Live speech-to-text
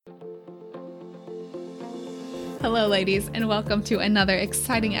Hello, ladies, and welcome to another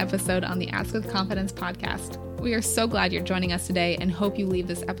exciting episode on the Ask with Confidence podcast. We are so glad you're joining us today and hope you leave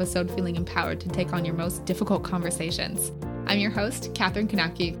this episode feeling empowered to take on your most difficult conversations. I'm your host, Catherine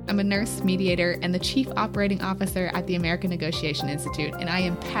Kanaki. I'm a nurse, mediator, and the Chief Operating Officer at the American Negotiation Institute, and I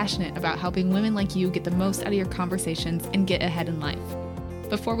am passionate about helping women like you get the most out of your conversations and get ahead in life.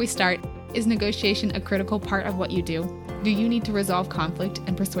 Before we start, is negotiation a critical part of what you do? Do you need to resolve conflict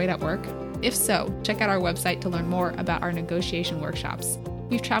and persuade at work? If so, check out our website to learn more about our negotiation workshops.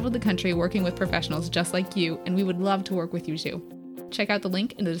 We've traveled the country working with professionals just like you, and we would love to work with you too. Check out the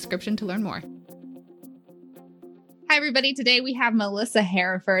link in the description to learn more. Hi, everybody. Today we have Melissa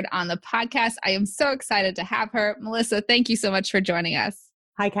Hereford on the podcast. I am so excited to have her. Melissa, thank you so much for joining us.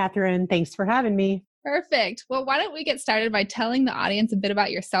 Hi, Catherine. Thanks for having me. Perfect. Well, why don't we get started by telling the audience a bit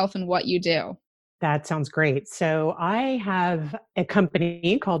about yourself and what you do? That sounds great. So I have a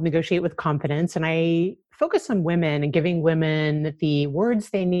company called Negotiate with Confidence, and I focus on women and giving women the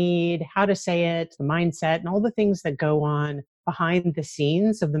words they need, how to say it, the mindset, and all the things that go on behind the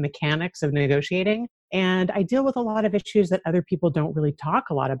scenes of the mechanics of negotiating. And I deal with a lot of issues that other people don't really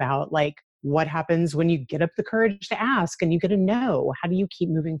talk a lot about, like what happens when you get up the courage to ask and you get a no? How do you keep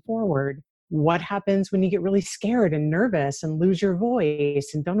moving forward? What happens when you get really scared and nervous and lose your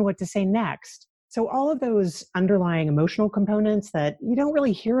voice and don't know what to say next? So all of those underlying emotional components that you don't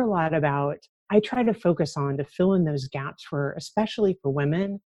really hear a lot about, I try to focus on to fill in those gaps especially for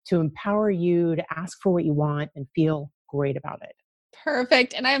women, to empower you to ask for what you want and feel great about it.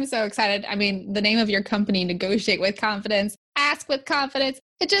 Perfect. And I am so excited. I mean, the name of your company, Negotiate with Confidence, Ask with Confidence,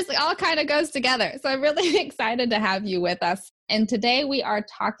 it just all kind of goes together. So I'm really excited to have you with us. And today we are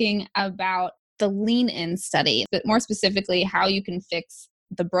talking about the lean-in study, but more specifically, how you can fix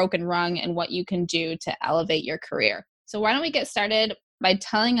the broken rung and what you can do to elevate your career. So why don't we get started by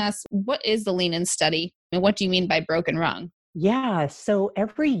telling us, what is the lean-in study and what do you mean by broken rung? Yeah, so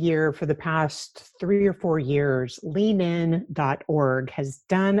every year for the past 3 or 4 years, leanin.org has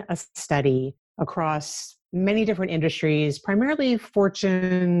done a study across many different industries, primarily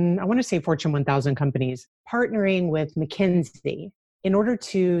Fortune 1000 companies, partnering with McKinsey in order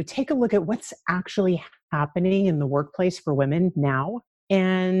to take a look at what's actually happening in the workplace for women now.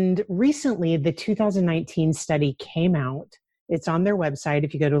 And recently, the 2019 study came out. It's on their website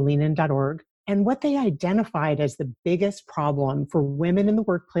if you go to leanin.org. And what they identified as the biggest problem for women in the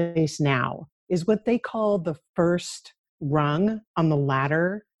workplace now is what they call the first rung on the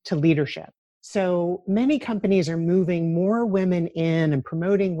ladder to leadership. So many companies are moving more women in and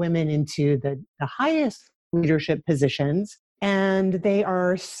promoting women into the highest leadership positions. And they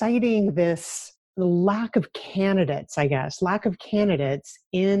are citing this lack of candidates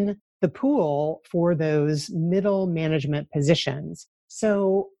in the pool for those middle management positions.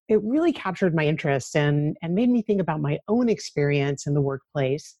 So it really captured my interest and made me think about my own experience in the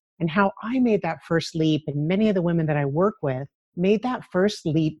workplace and how I made that first leap, and many of the women that I work with made that first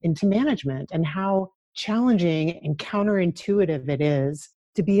leap into management, and how challenging and counterintuitive it is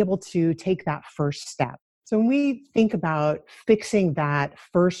to be able to take that first step. So when we think about fixing that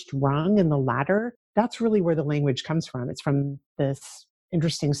first rung in the ladder, that's really where the language comes from. It's from this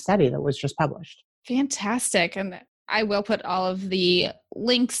interesting study that was just published. Fantastic. And I will put all of the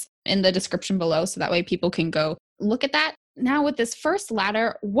links in the description below so that way people can go look at that. Now with this first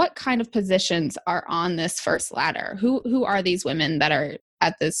ladder, what kind of positions are on this first ladder? Who are these women that are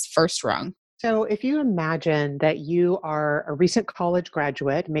at this first rung? So if you imagine that you are a recent college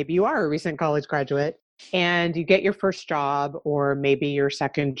graduate, maybe you are a recent college graduate, and you get your first job or maybe your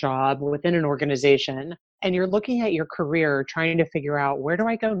second job within an organization, and you're looking at your career, trying to figure out, where do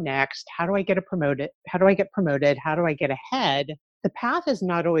I go next? How do I get promoted? How do I get promoted? How do I get ahead? The path is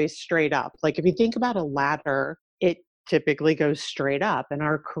not always straight up. Like if you think about a ladder, it typically goes straight up, and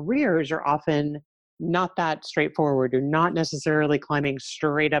our careers are often not that straightforward. You're not necessarily climbing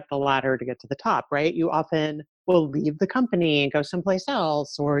straight up the ladder to get to the top, right? You often will leave the company and go someplace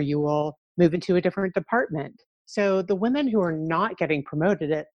else, or you will move into a different department. So the women who are not getting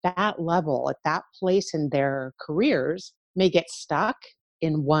promoted at that level, at that place in their careers, may get stuck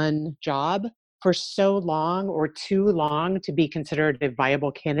in one job for so long or too long to be considered a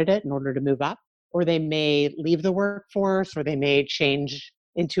viable candidate in order to move up. Or they may leave the workforce, or they may change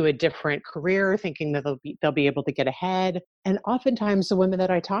into a different career thinking that they'll be able to get ahead. And oftentimes the women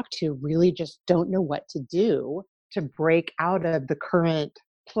that I talk to really just don't know what to do to break out of the current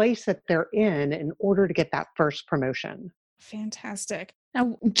place that they're in order to get that first promotion. Fantastic.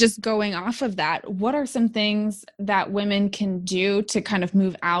 Now, just going off of that, what are some things that women can do to kind of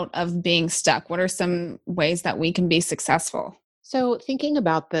move out of being stuck? What are some ways that we can be successful? So thinking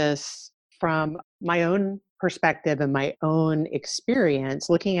about this from my own perspective and my own experience,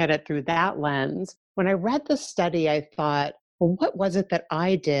 looking at it through that lens, when I read the study, I thought, well, what was it that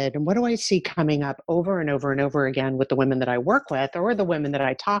I did? And what do I see coming up over and over and over again with the women that I work with or the women that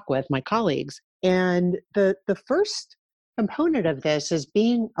I talk with, my colleagues? And the first component of this is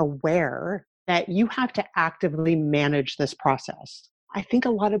being aware that you have to actively manage this process. I think a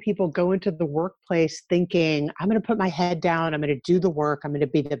lot of people go into the workplace thinking, I'm going to put my head down, I'm going to do the work, I'm going to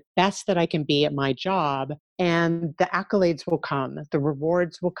be the best that I can be at my job, and the accolades will come, the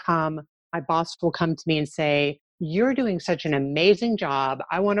rewards will come, my boss will come to me and say, you're doing such an amazing job,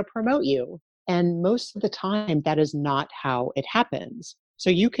 I want to promote you. And most of the time, that is not how it happens. So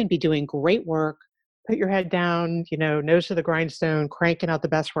you can be doing great work, put your head down, nose to the grindstone, cranking out the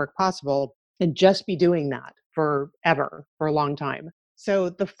best work possible, and just be doing that forever, for a long time.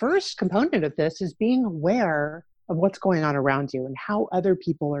 So the first component of this is being aware of what's going on around you and how other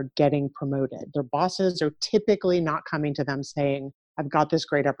people are getting promoted. Their bosses are typically not coming to them saying, I've got this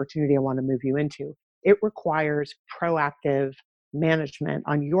great opportunity I want to move you into. It requires proactive management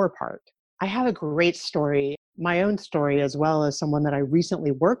on your part. I have a great story, my own story, as well as someone that I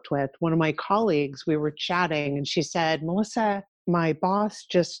recently worked with. One of my colleagues, we were chatting and she said, Melissa, my boss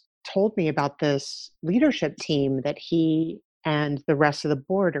just told me about this leadership team that he and the rest of the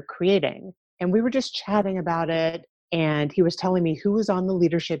board are creating. And we were just chatting about it. And he was telling me who was on the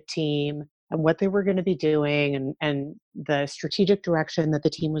leadership team and what they were going to be doing and the strategic direction that the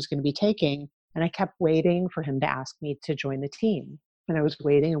team was going to be taking. And I kept waiting for him to ask me to join the team. And I was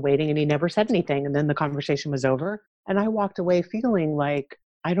waiting and waiting, and he never said anything. And then the conversation was over. And I walked away feeling like,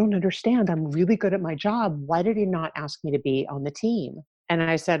 I don't understand. I'm really good at my job. Why did he not ask me to be on the team? And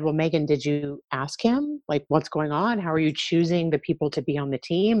I said, well, Megan, did you ask him? Like, what's going on? How are you choosing the people to be on the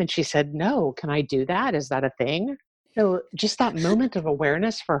team? And she said, no, can I do that? Is that a thing? So just that moment of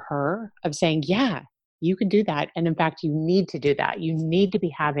awareness for her of saying, yeah, you can do that. And in fact, you need to do that. You need to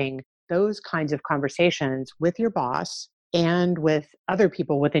be having those kinds of conversations with your boss and with other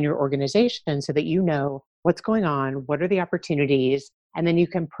people within your organization so that you know what's going on, what are the opportunities, and then you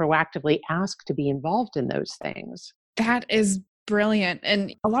can proactively ask to be involved in those things. That is brilliant.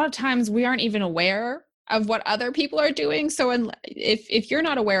 And a lot of times we aren't even aware of what other people are doing. So if you're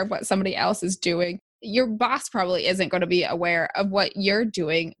not aware of what somebody else is doing, your boss probably isn't going to be aware of what you're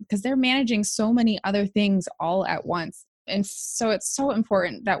doing because they're managing so many other things all at once. And so it's so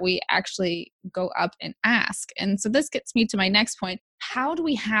important that we actually go up and ask. And so this gets me to my next point. How do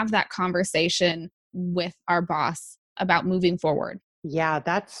we have that conversation with our boss about moving forward? Yeah,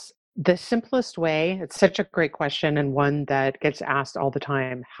 that's the simplest way. It's such a great question and one that gets asked all the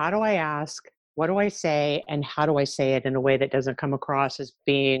time. How do I ask? What do I say? And how do I say it in a way that doesn't come across as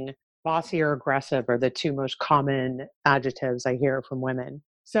being bossy or aggressive are the two most common adjectives I hear from women.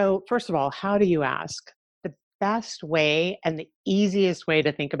 So first of all, how do you ask? The best way and the easiest way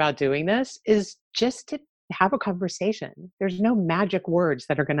to think about doing this is just to have a conversation. There's no magic words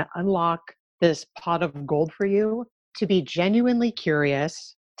that are going to unlock this pot of gold for you. To be genuinely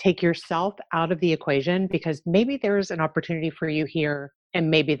curious, take yourself out of the equation because maybe there's an opportunity for you here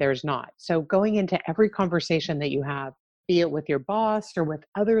and maybe there's not. So going into every conversation that you have, be it with your boss or with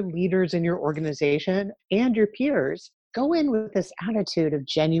other leaders in your organization and your peers, go in with this attitude of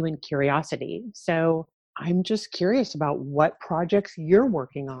genuine curiosity. So I'm just curious about what projects you're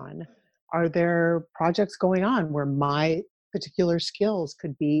working on. Are there projects going on where my particular skills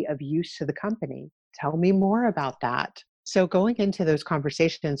could be of use to the company? Tell me more about that. So going into those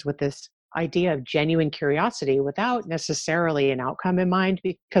conversations with this idea of genuine curiosity without necessarily an outcome in mind,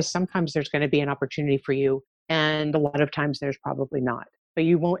 because sometimes there's going to be an opportunity for you and a lot of times there's probably not. But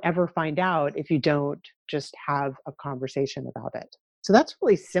you won't ever find out if you don't just have a conversation about it. So that's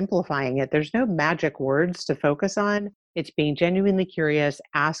really simplifying it. There's no magic words to focus on. It's being genuinely curious,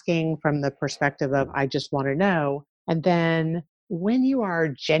 asking from the perspective of, I just want to know. And then when you are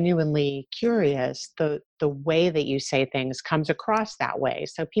genuinely curious, the way that you say things comes across that way.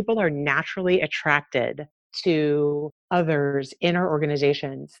 So people are naturally attracted to others in our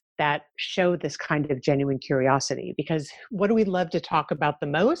organizations that show this kind of genuine curiosity. Because what do we love to talk about the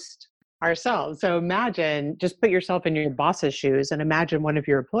most? Ourselves. So imagine, just put yourself in your boss's shoes and imagine one of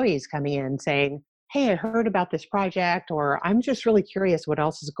your employees coming in saying, hey, I heard about this project, or I'm just really curious what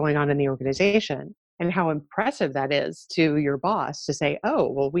else is going on in the organization. And how impressive that is to your boss to say, oh,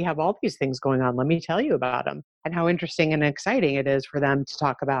 well, we have all these things going on. Let me tell you about them. And how interesting and exciting it is for them to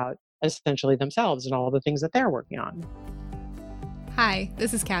talk about essentially themselves and all the things that they're working on. Hi,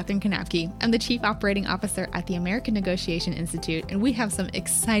 this is Katherine Kanapke. I'm the Chief Operating Officer at the American Negotiation Institute, and we have some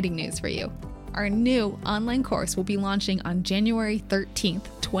exciting news for you. Our new online course will be launching on January 13th,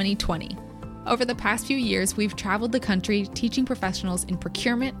 2020. Over the past few years, we've traveled the country teaching professionals in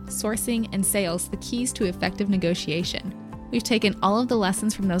procurement, sourcing, and sales the keys to effective negotiation. We've taken all of the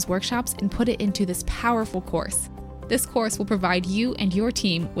lessons from those workshops and put it into this powerful course. This course will provide you and your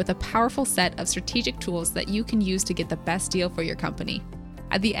team with a powerful set of strategic tools that you can use to get the best deal for your company.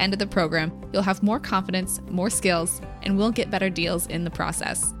 At the end of the program, you'll have more confidence, more skills, and we'll get better deals in the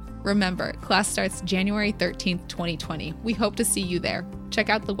process. Remember, class starts January 13th, 2020. We hope to see you there. Check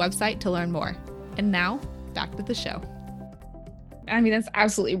out the website to learn more. And now, back to the show. I mean, that's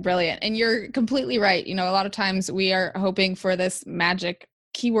absolutely brilliant. And you're completely right. You know, a lot of times we are hoping for this magic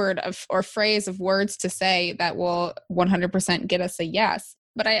keyword or phrase of words to say that will 100% get us a yes.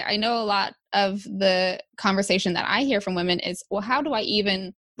 But I know a lot of the conversation that I hear from women is, well, how do I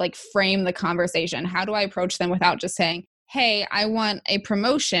even frame the conversation? How do I approach them without just saying, hey, I want a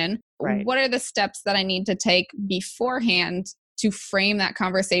promotion. Right. What are the steps that I need to take beforehand to frame that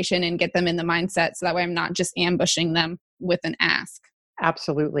conversation and get them in the mindset so that way I'm not just ambushing them with an ask?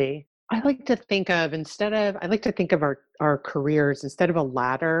 Absolutely. I like to think of our careers instead of a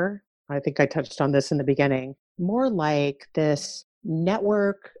ladder. I think I touched on this in the beginning, more like this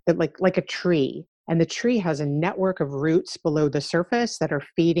network, like a tree. And the tree has a network of roots below the surface that are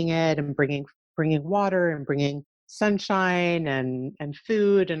feeding it and bringing water and bringing sunshine and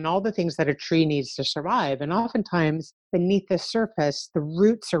food and all the things that a tree needs to survive. And oftentimes beneath the surface, the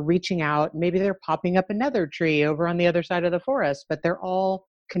roots are reaching out. Maybe they're popping up another tree over on the other side of the forest, but they're all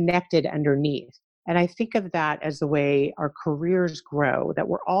connected underneath. And I think of that as the way our careers grow, that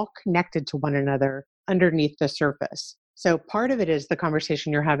we're all connected to one another underneath the surface. So part of it is the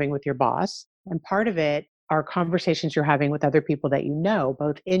conversation you're having with your boss, and part of it are conversations you're having with other people that you know,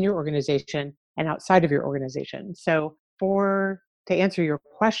 both in your organization and outside of your organization. So to answer your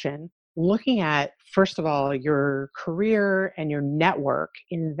question, looking at, first of all, your career and your network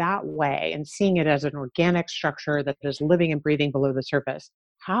in that way and seeing it as an organic structure that is living and breathing below the surface.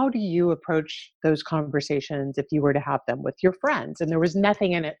 How do you approach those conversations if you were to have them with your friends and there was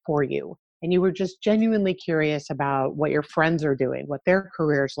nothing in it for you and you were just genuinely curious about what your friends are doing, what their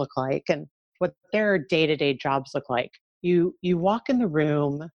careers look like, and what their day-to-day jobs look like? You walk in the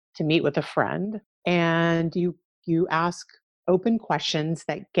room to meet with a friend and you ask open questions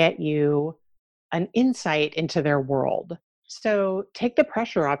that get you an insight into their world. So take the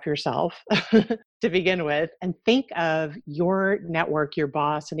pressure off yourself to begin with and think of your network, your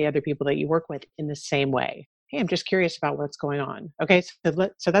boss, and the other people that you work with in the same way. Hey, I'm just curious about what's going on. Okay,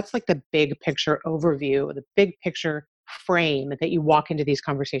 so that's like the big picture overview, the big picture frame that you walk into these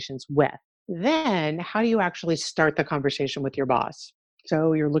conversations with. Then how do you actually start the conversation with your boss?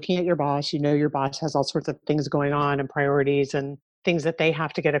 So you're looking at your boss, you know your boss has all sorts of things going on and priorities and things that they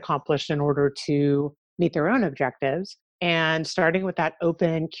have to get accomplished in order to meet their own objectives. And starting with that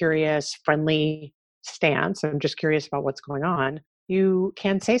open, curious, friendly stance, I'm just curious about what's going on, you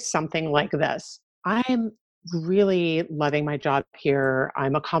can say something like this: I'm really loving my job here.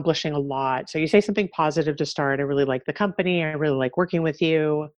 I'm accomplishing a lot. So you say something positive to start. I really like the company. I really like working with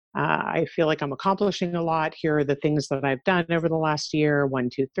you. I feel like I'm accomplishing a lot. Here are the things that I've done over the last year, 1,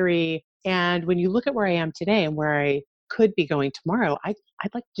 2, 3. And when you look at where I am today and where I could be going tomorrow, I'd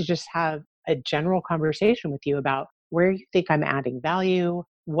like to just have a general conversation with you about where you think I'm adding value,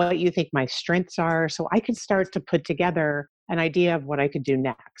 what you think my strengths are, so I can start to put together an idea of what I could do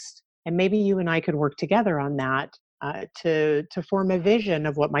next. And maybe you and I could work together on that to form a vision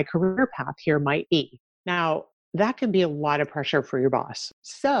of what my career path here might be. Now, that can be a lot of pressure for your boss.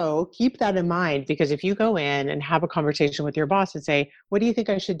 So keep that in mind, because if you go in and have a conversation with your boss and say, what do you think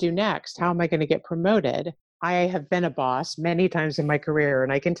I should do next? How am I going to get promoted? I have been a boss many times in my career,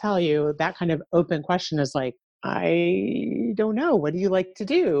 and I can tell you that kind of open question is like, I don't know. What do you like to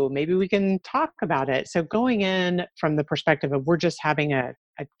do? Maybe we can talk about it. So going in from the perspective of we're just having a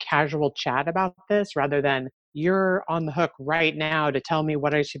casual chat about this rather than you're on the hook right now to tell me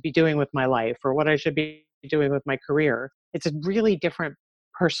what I should be doing with my life or what I should be doing with my career. It's a really different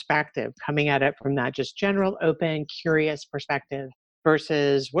perspective coming at it from that just general, open, curious perspective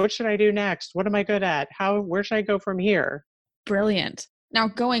versus what should I do next? What am I good at? Where should I go from here? Brilliant. Now,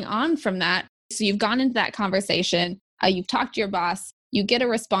 going on from that, so you've gone into that conversation, you've talked to your boss, you get a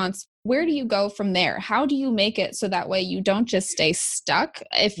response. Where do you go from there? How do you make it so that way you don't just stay stuck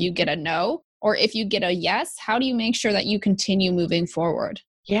if you get a no, or if you get a yes? How do you make sure that you continue moving forward?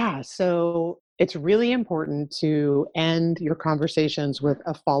 Yeah, so it's really important to end your conversations with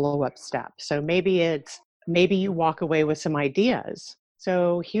a follow-up step. So maybe you walk away with some ideas.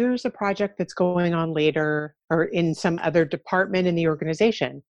 So here's a project that's going on later or in some other department in the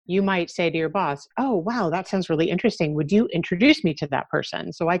organization. You might say to your boss, oh, wow, that sounds really interesting. Would you introduce me to that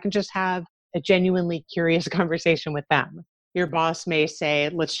person so I can just have a genuinely curious conversation with them. Your boss may say,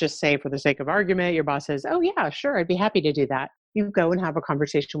 let's just say for the sake of argument, your boss says, oh yeah, sure, I'd be happy to do that. You go and have a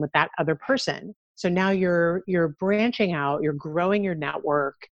conversation with that other person. So now you're branching out, you're growing your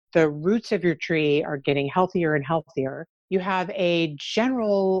network. The roots of your tree are getting healthier and healthier. You have a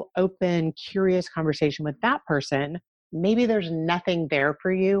general, open, curious conversation with that person. Maybe there's nothing there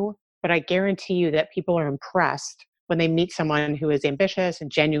for you, but I guarantee you that people are impressed when they meet someone who is ambitious and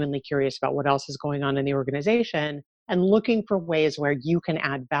genuinely curious about what else is going on in the organization and looking for ways where you can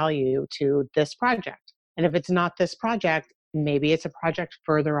add value to this project. And if it's not this project, maybe it's a project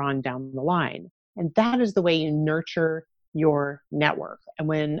further on down the line. And that is the way you nurture your network. And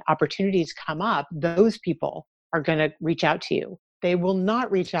when opportunities come up, those people are going to reach out to you. They will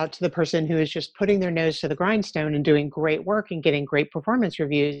not reach out to the person who is just putting their nose to the grindstone and doing great work and getting great performance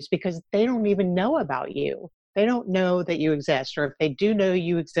reviews because they don't even know about you. They don't know that you exist. Or if they do know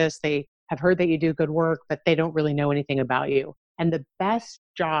you exist, they have heard that you do good work, but they don't really know anything about you. And the best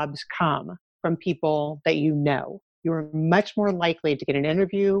jobs come from people that you know. You're much more likely to get an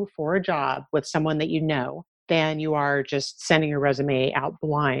interview for a job with someone that you know than you are just sending your resume out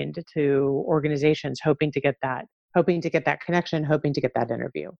blind to organizations hoping to get that connection, hoping to get that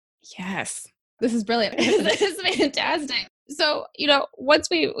interview. Yes. This is brilliant. This is fantastic. So, once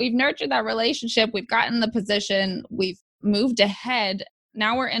we've nurtured that relationship, we've gotten the position, we've moved ahead.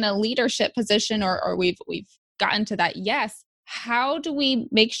 Now we're in a leadership position or we've gotten to that. Yes. How do we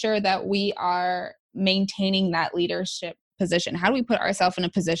make sure that we are maintaining that leadership position? How do we put ourselves in a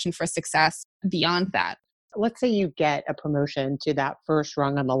position for success beyond that? Let's say you get a promotion to that first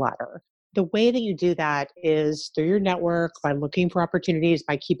rung on the ladder. The way that you do that is through your network, by looking for opportunities,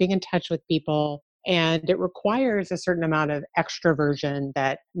 by keeping in touch with people. And it requires a certain amount of extroversion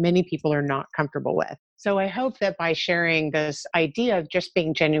that many people are not comfortable with. So I hope that by sharing this idea of just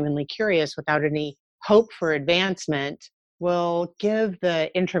being genuinely curious without any hope for advancement will give the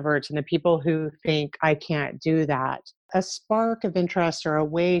introverts and the people who think, I can't do that, a spark of interest or a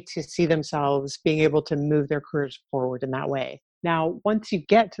way to see themselves being able to move their careers forward in that way. Now, once you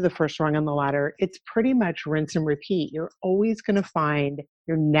get to the first rung on the ladder, it's pretty much rinse and repeat. You're always going to find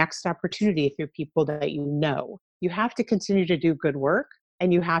your next opportunity through people that you know. You have to continue to do good work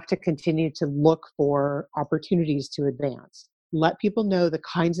and you have to continue to look for opportunities to advance. Let people know the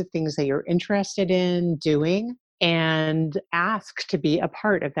kinds of things that you're interested in doing and ask to be a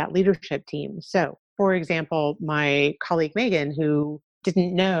part of that leadership team. So, for example, my colleague Megan, who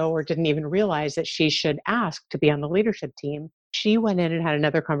didn't know or didn't even realize that she should ask to be on the leadership team, she went in and had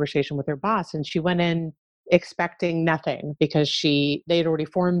another conversation with her boss, and she went in expecting nothing because they had already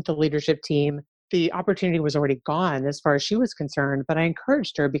formed the leadership team. The opportunity was already gone as far as she was concerned, but I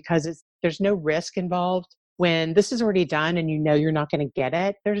encouraged her because there's no risk involved. When this is already done and you know you're not going to get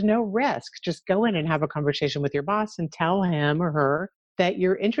it, there's no risk. Just go in and have a conversation with your boss and tell him or her that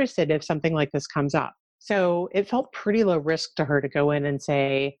you're interested if something like this comes up. So it felt pretty low risk to her to go in and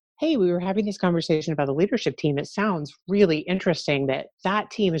say, hey, we were having this conversation about the leadership team. It sounds really interesting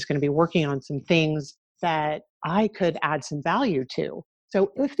that team is going to be working on some things that I could add some value to.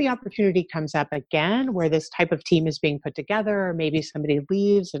 So if the opportunity comes up again where this type of team is being put together, or maybe somebody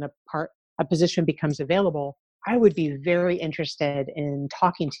leaves and a position becomes available, I would be very interested in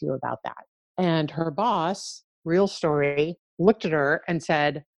talking to you about that. And her boss, real story, looked at her and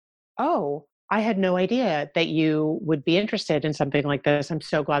said, oh, I had no idea that you would be interested in something like this. I'm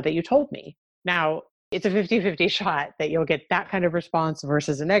so glad that you told me. Now, it's a 50-50 shot that you'll get that kind of response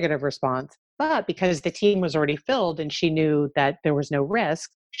versus a negative response. But because the team was already filled and she knew that there was no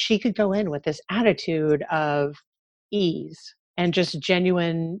risk, she could go in with this attitude of ease and just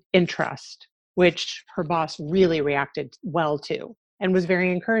genuine interest, which her boss really reacted well to and was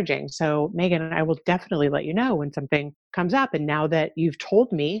very encouraging. So, Megan, I will definitely let you know when something comes up. And now that you've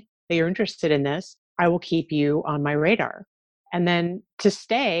told me that you're interested in this, I will keep you on my radar. And then to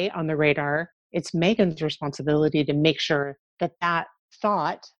stay on the radar, it's Megan's responsibility to make sure that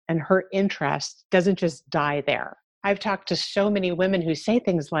thought and her interest doesn't just die there. I've talked to so many women who say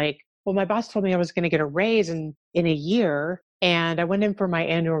things like, well, my boss told me I was going to get a raise in a year, and I went in for my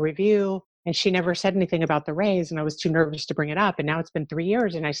annual review and she never said anything about the raise and I was too nervous to bring it up. And now it's been 3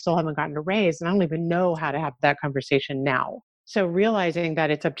 years and I still haven't gotten a raise and I don't even know how to have that conversation now. So realizing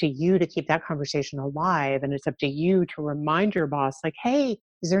that it's up to you to keep that conversation alive and it's up to you to remind your boss, like, hey,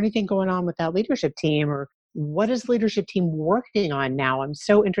 is there anything going on with that leadership team? Or what is the leadership team working on now? I'm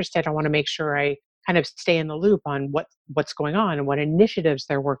so interested. I want to make sure I kind of stay in the loop on what's going on and what initiatives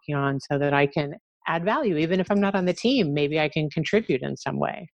they're working on so that I can add value. Even if I'm not on the team, maybe I can contribute in some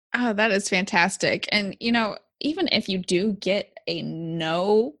way. Oh, that is fantastic. And, even if you do get a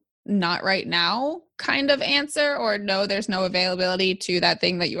no not right now kind of answer, or no, there's no availability to that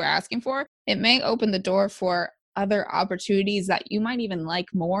thing that you were asking for, it may open the door for other opportunities that you might even like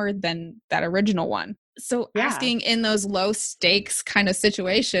more than that original one. So Yeah, asking in those low stakes kind of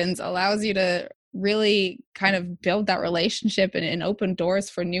situations allows you to really kind of build that relationship and open doors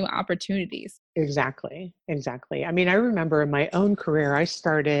for new opportunities. exactly. Exactly. I mean, I remember in my own career, I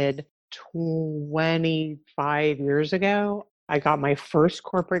started 25 years ago. I got my first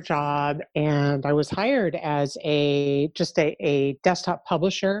corporate job and I was hired as a desktop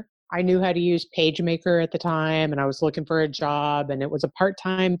publisher. I knew how to use PageMaker at the time and I was looking for a job, and it was a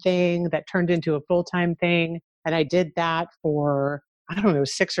part-time thing that turned into a full-time thing. And I did that for, I don't know,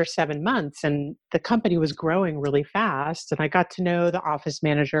 6 or 7 months. And the company was growing really fast. And I got to know the office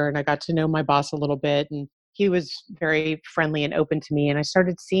manager and I got to know my boss a little bit. And he was very friendly and open to me. And I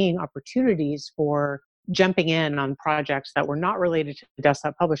started seeing opportunities for jumping in on projects that were not related to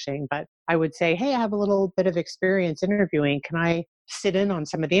desktop publishing. But I would say, hey, I have a little bit of experience interviewing. Can I sit in on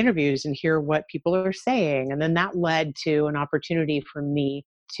some of the interviews and hear what people are saying? And then that led to an opportunity for me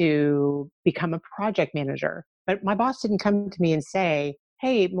to become a project manager. But my boss didn't come to me and say,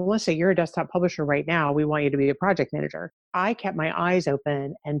 hey, Melissa, you're a desktop publisher right now. We want you to be a project manager. I kept my eyes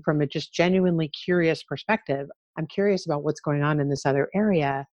open. And from a just genuinely curious perspective, I'm curious about what's going on in this other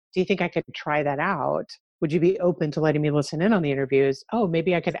area. Do you think I could try that out? Would you be open to letting me listen in on the interviews? Oh,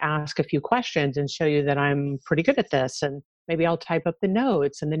 maybe I could ask a few questions and show you that I'm pretty good at this. And maybe I'll type up the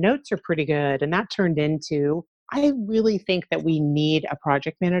notes, and the notes are pretty good. And that turned into, I really think that we need a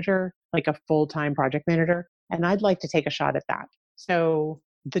project manager, like a full-time project manager. And I'd like to take a shot at that. So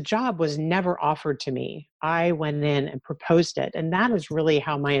the job was never offered to me. I went in and proposed it. And that is really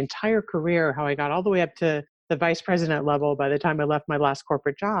how my entire career, how I got all the way up to the vice president level by the time I left my last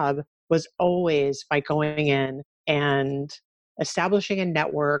corporate job, was always by going in and establishing a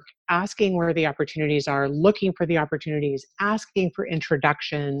network, asking where the opportunities are, looking for the opportunities, asking for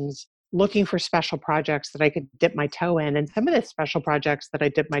introductions, looking for special projects that I could dip my toe in. And some of the special projects that I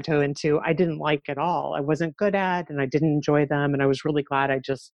dipped my toe into, I didn't like at all. I wasn't good at, and I didn't enjoy them. And I was really glad I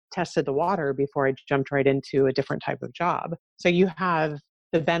just tested the water before I jumped right into a different type of job. So you have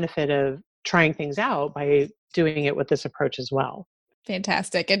the benefit of trying things out by doing it with this approach as well.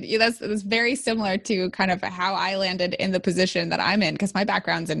 Fantastic. And that's very similar to kind of how I landed in the position that I'm in, because my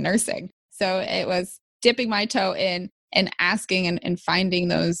background's in nursing. So it was dipping my toe in and asking and finding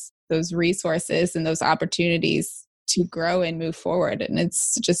those resources and those opportunities to grow and move forward. And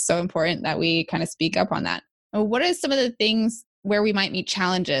it's just so important that we kind of speak up on that. What are some of the things where we might meet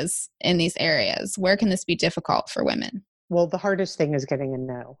challenges in these areas? Where can this be difficult for women? Well, the hardest thing is getting a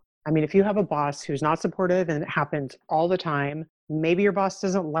no. I mean, if you have a boss who's not supportive, and it happens all the time, maybe your boss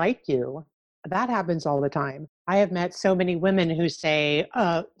doesn't like you. That happens all the time. I have met so many women who say,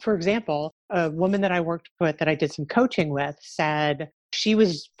 for example, a woman that I worked with that I did some coaching with said she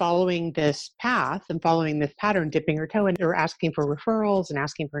was following this path and following this pattern, dipping her toe in, or asking for referrals and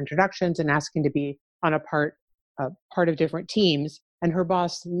asking for introductions and asking to be on a part of different teams. And her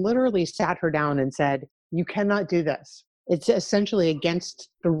boss literally sat her down and said, you cannot do this. It's essentially against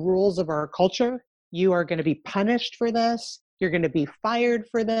the rules of our culture. You are going to be punished for this. You're going to be fired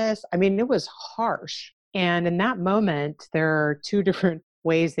for this. I mean, it was harsh. And in that moment, there are two different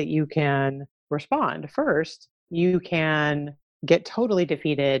ways that you can respond. First, you can get totally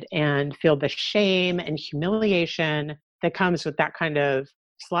defeated and feel the shame and humiliation that comes with that kind of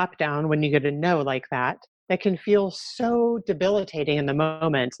slap down when you get a no like that. That can feel so debilitating in the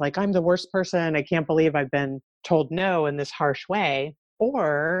moment. Like, I'm the worst person. I can't believe I've been told no in this harsh way.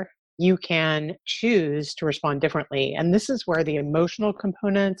 Or you can choose to respond differently. And this is where the emotional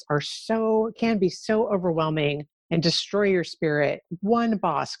components can be so overwhelming and destroy your spirit. One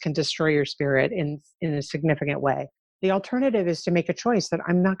boss can destroy your spirit in a significant way. The alternative is to make a choice that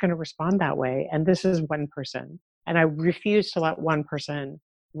I'm not going to respond that way. And this is one person. And I refuse to let one person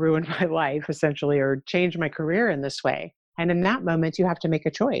ruin my life, essentially, or change my career in this way. And in that moment, you have to make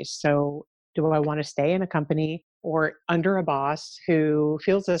a choice. So do I want to stay in a company or under a boss who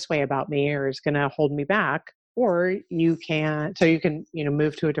feels this way about me or is going to hold me back? Or you can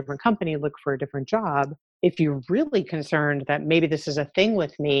move to a different company, look for a different job. If you're really concerned that maybe this is a thing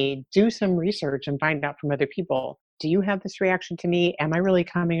with me, do some research and find out from other people. Do you have this reaction to me? Am I really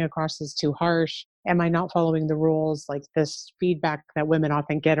coming across as too harsh? Am I not following the rules? Like this feedback that women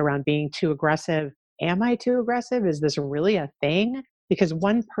often get around being too aggressive. Am I too aggressive? Is this really a thing? Because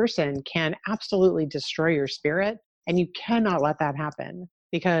one person can absolutely destroy your spirit, and you cannot let that happen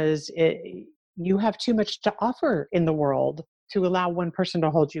because you have too much to offer in the world to allow one person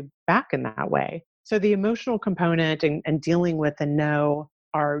to hold you back in that way. So the emotional component and dealing with the no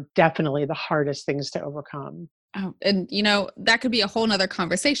are definitely the hardest things to overcome. Oh, and that could be a whole nother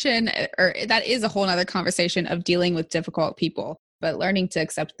conversation, or that is a whole nother conversation of dealing with difficult people. But learning to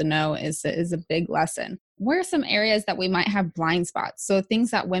accept the no is a big lesson. Where are some areas that we might have blind spots? So things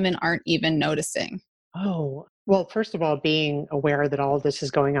that women aren't even noticing. Oh, well, first of all, being aware that all of this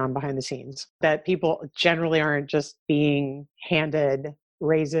is going on behind the scenes, that people generally aren't just being handed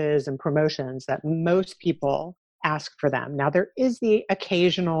raises and promotions, that most people ask for them. Now, there is the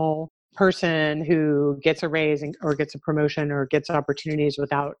occasional person who gets a raise or gets a promotion or gets opportunities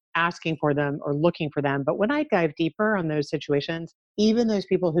without asking for them or looking for them. But when I dive deeper on those situations, even those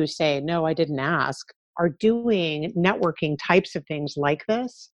people who say, no, I didn't ask, are doing networking types of things like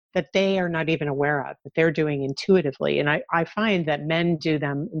this that they are not even aware of, that they're doing intuitively. And I find that men do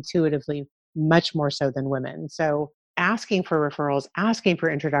them intuitively much more so than women. So asking for referrals, asking for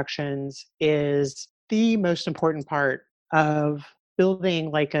introductions is the most important part of building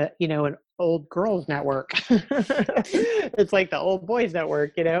like an old girls network. It's like the old boys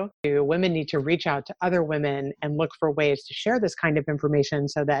network, Women need to reach out to other women and look for ways to share this kind of information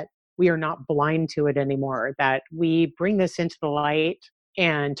so that we are not blind to it anymore, that we bring this into the light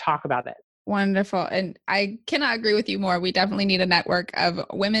and talk about it. Wonderful. And I cannot agree with you more. We definitely need a network of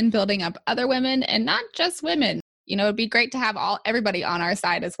women building up other women, and not just women. It'd be great to have everybody on our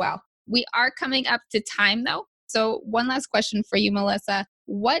side as well. We are coming up to time though. So one last question for you, Melissa.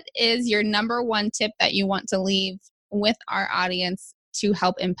 What is your number one tip that you want to leave with our audience to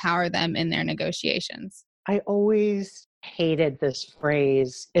help empower them in their negotiations? I always hated this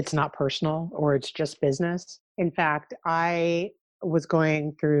phrase, it's not personal or it's just business. In fact, I was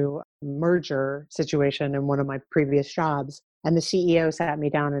going through a merger situation in one of my previous jobs, and the CEO sat me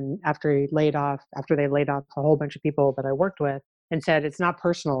down and after they laid off a whole bunch of people that I worked with, and said, it's not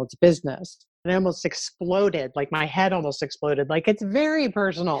personal, it's business. And I almost exploded, like my head almost exploded, like it's very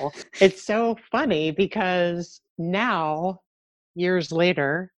personal. It's so funny because now, years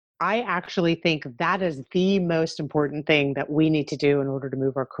later, I actually think that is the most important thing that we need to do in order to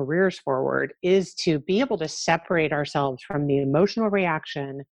move our careers forward, is to be able to separate ourselves from the emotional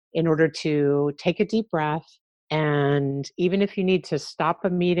reaction in order to take a deep breath. And even if you need to stop a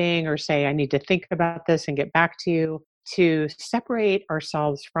meeting or say, I need to think about this and get back to you, to separate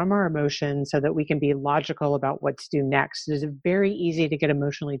ourselves from our emotions so that we can be logical about what to do next. It is very easy to get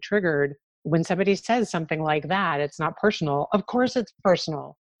emotionally triggered when somebody says something like that. It's not personal. Of course it's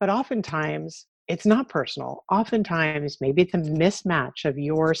personal. But oftentimes, it's not personal. Oftentimes, maybe it's a mismatch of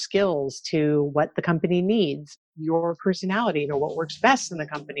your skills to what the company needs, your personality to what works best in the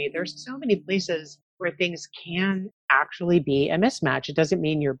company. There's so many places where things can actually be a mismatch. It doesn't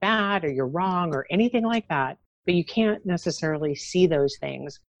mean you're bad or you're wrong or anything like that, but you can't necessarily see those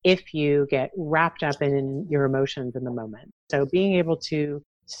things if you get wrapped up in your emotions in the moment. So being able to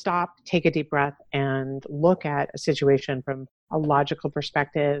stop, take a deep breath, and look at a situation from a logical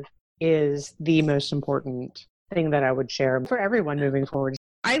perspective is the most important thing that I would share for everyone moving forward.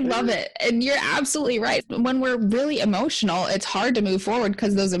 I love it. And you're absolutely right. When we're really emotional, it's hard to move forward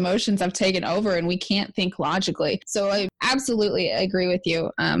because those emotions have taken over and we can't think logically. So I absolutely agree with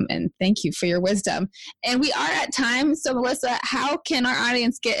you. And thank you for your wisdom. And we are at time. So Melissa, how can our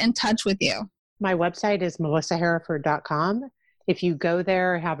audience get in touch with you? My website is melissahereford.com. If you go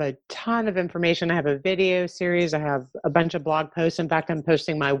there, I have a ton of information. I have a video series. I have a bunch of blog posts. In fact, I'm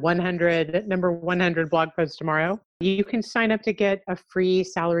posting my number 100 blog post tomorrow. You can sign up to get a free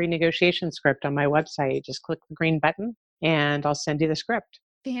salary negotiation script on my website. Just click the green button and I'll send you the script.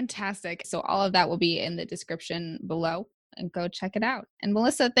 Fantastic. So all of that will be in the description below, and go check it out. And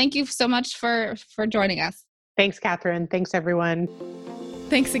Melissa, thank you so much for joining us. Thanks, Catherine. Thanks, everyone.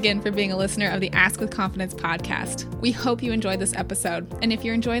 Thanks again for being a listener of the Ask with Confidence podcast. We hope you enjoyed this episode. And if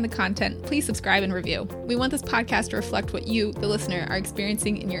you're enjoying the content, please subscribe and review. We want this podcast to reflect what you, the listener, are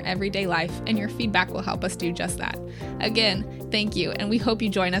experiencing in your everyday life, and your feedback will help us do just that. Again, thank you, and we hope you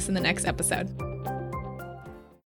join us in the next episode.